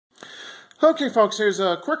Okay, folks, here's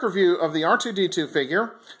a quick review of the Artoo Detoo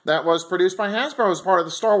figure that was produced by Hasbro as part of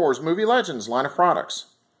the Star Wars Movie Legends line of products.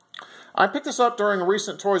 I picked this up during a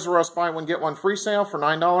recent Toys R Us buy one get one free sale for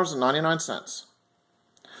 $9.99.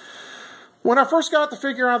 When I first got the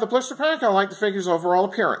figure out of the blister pack, I liked the figure's overall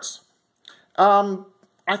appearance.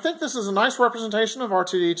 I think this is a nice representation of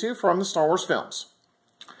Artoo Detoo from the Star Wars films.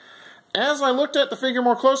 As I looked at the figure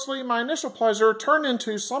more closely, my initial pleasure turned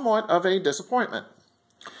into somewhat of a disappointment.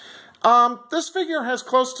 This figure has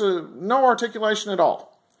close to no articulation at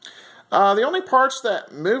all. The only parts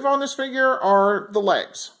that move on this figure are the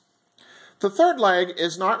legs. The third leg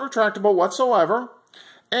is not retractable whatsoever,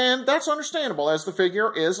 and that's understandable as the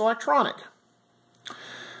figure is electronic.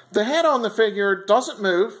 The head on the figure doesn't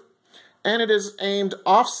move, and it is aimed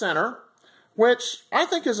off-center, which I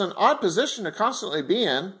think is an odd position to constantly be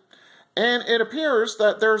in, and it appears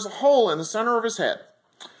that there's a hole in the center of his head.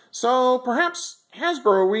 So perhaps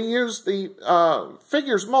Hasbro reused the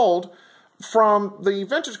figure's mold from the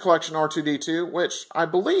Vintage Collection R2-D2, which I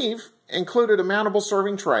believe included a mountable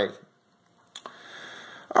serving tray.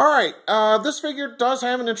 Alright, this figure does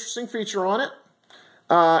have an interesting feature on it.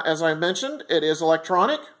 As I mentioned, it is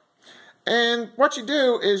electronic. And what you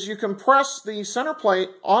do is you can press the center plate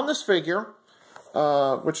on this figure,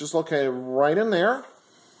 which is located right in there.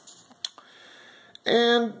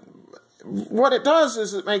 And what it does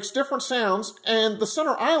is it makes different sounds, and the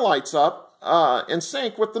center eye lights up in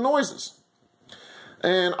sync with the noises.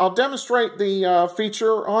 And I'll demonstrate the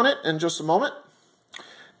feature on it in just a moment.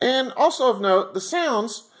 And also of note, the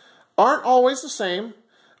sounds aren't always the same,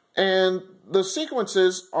 and the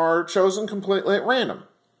sequences are chosen completely at random.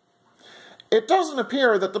 It doesn't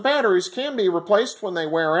appear that the batteries can be replaced when they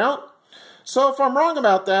wear out, so if I'm wrong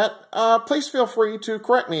about that, please feel free to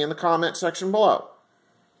correct me in the comment section below.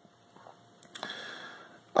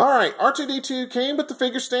 Alright, Artoo Detoo came with the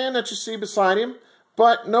figure stand that you see beside him,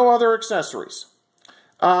 but no other accessories.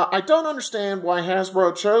 I don't understand why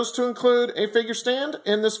Hasbro chose to include a figure stand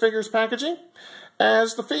in this figure's packaging,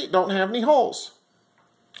 as the feet don't have any holes.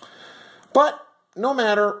 But, no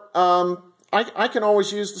matter, I can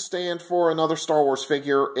always use the stand for another Star Wars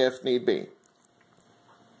figure if need be.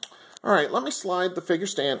 Alright, let me slide the figure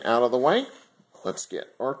stand out of the way. Let's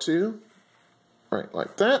get R2 right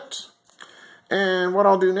like that. And what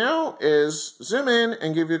I'll do now is zoom in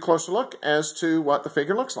and give you a closer look as to what the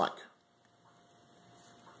figure looks like.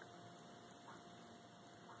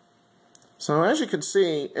 So as you can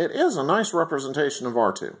see, it is a nice representation of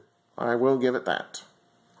R2. I will give it that.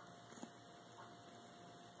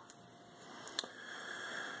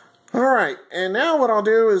 Alright, and now what I'll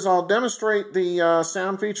do is I'll demonstrate the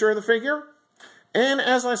sound feature of the figure. And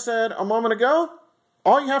as I said a moment ago,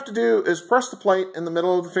 all you have to do is press the plate in the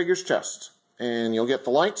middle of the figure's chest, and you'll get the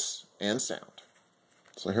lights and sound.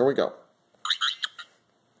 So here we go.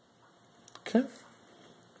 Okay.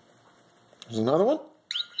 There's another one.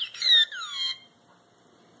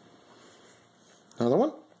 Another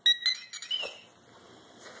one.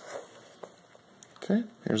 Okay,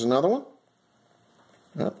 here's another one.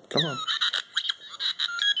 Oh, come on.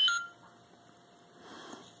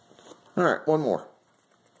 Alright, one more.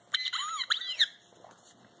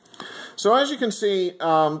 So as you can see,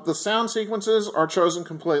 the sound sequences are chosen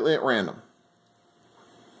completely at random.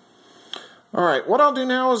 Alright, what I'll do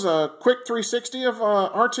now is a quick 360 of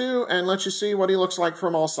R2 and let you see what he looks like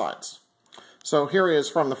from all sides. So here he is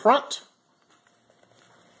from the front,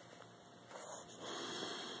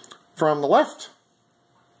 from the left,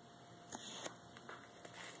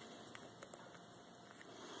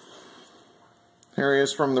 here he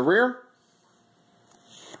is from the rear,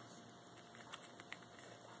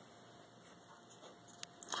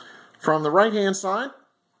 from the right hand side,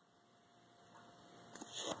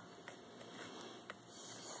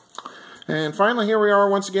 and finally here we are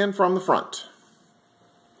once again from the front.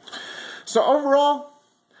 So overall,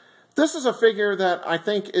 this is a figure that I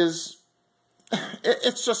think is,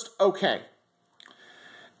 it's just okay.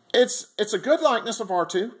 It's a good likeness of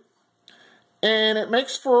R2, and it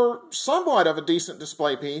makes for somewhat of a decent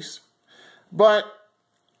display piece, but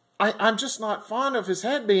I'm just not fond of his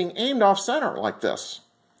head being aimed off center like this.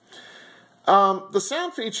 The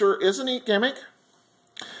sound feature is a neat gimmick,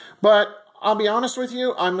 but I'll be honest with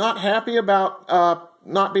you, I'm not happy about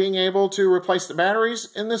not being able to replace the batteries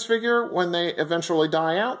in this figure when they eventually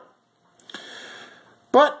die out.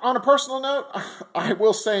 But on a personal note, I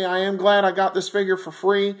will say I am glad I got this figure for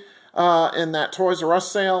free in that Toys R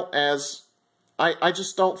Us sale, as I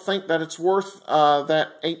just don't think that it's worth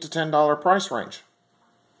that $8 to $10 price range.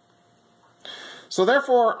 So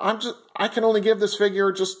therefore, I can only give this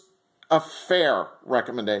figure just a fair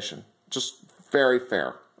recommendation. Just very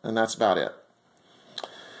fair. and that's about it.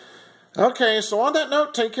 Okay, so on that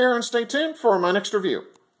note, take care and stay tuned for my next review.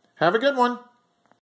 Have a good one.